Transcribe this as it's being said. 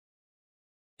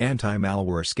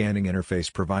Antimalware Scanning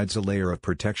Interface provides a layer of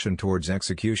protection towards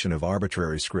execution of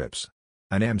arbitrary scripts.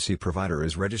 An AMSI provider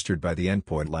is registered by the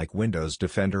endpoint like Windows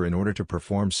Defender in order to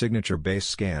perform signature-based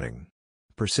scanning.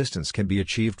 Persistence can be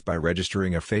achieved by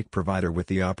registering a fake provider with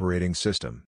the operating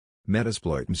system.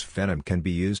 Metasploit's Venom can be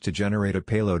used to generate a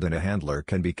payload and a handler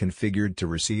can be configured to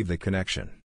receive the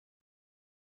connection.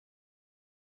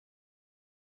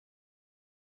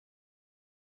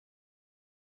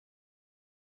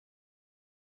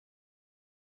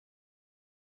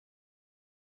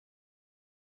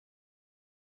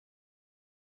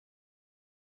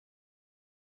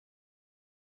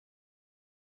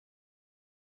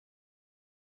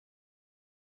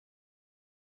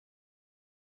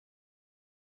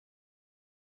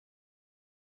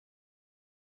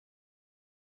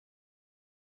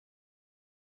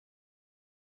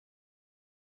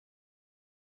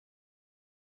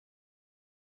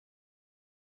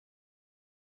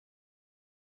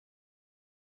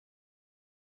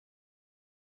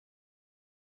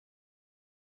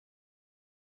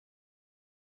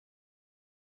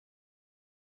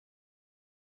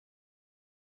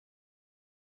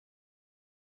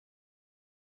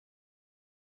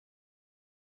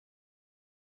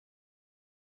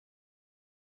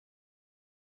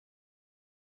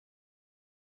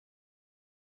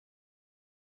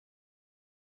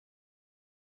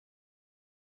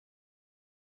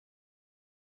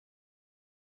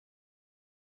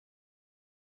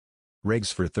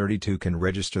 Regs for 32 can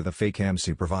register the fake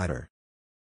AMSI provider.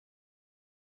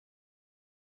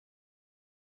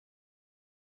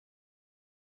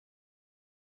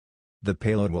 The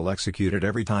payload will execute it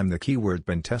every time the keyword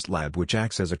pentestlab, which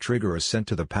acts as a trigger, is sent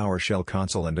to the PowerShell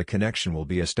console and a connection will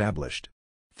be established.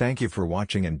 Thank you for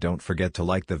watching and don't forget to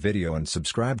like the video and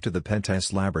subscribe to the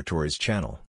Pentest Laboratories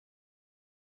channel.